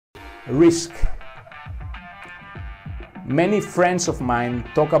Risk. Many friends of mine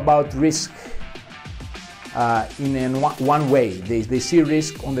talk about risk in one way. They see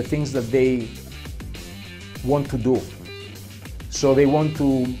risk on the things that they want to do. So they want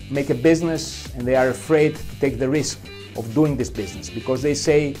to make a business and they are afraid to take the risk of doing this business because they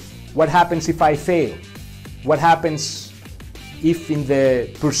say, what happens if I fail? What happens if in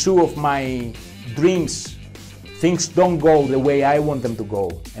the pursuit of my dreams things don't go the way I want them to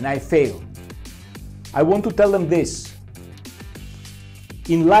go and I fail? I want to tell them this.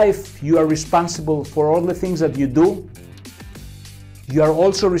 In life, you are responsible for all the things that you do. You are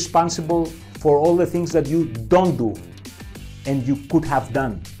also responsible for all the things that you don't do and you could have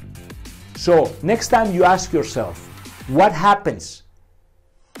done. So next time you ask yourself, what happens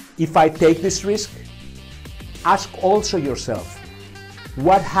if I take this risk? Ask also yourself,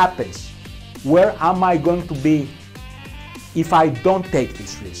 what happens? Where am I going to be if I don't take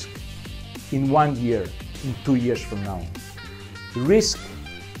this risk in 1 year, in 2 years from now? Risk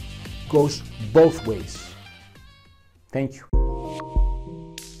goes both ways. Thank you.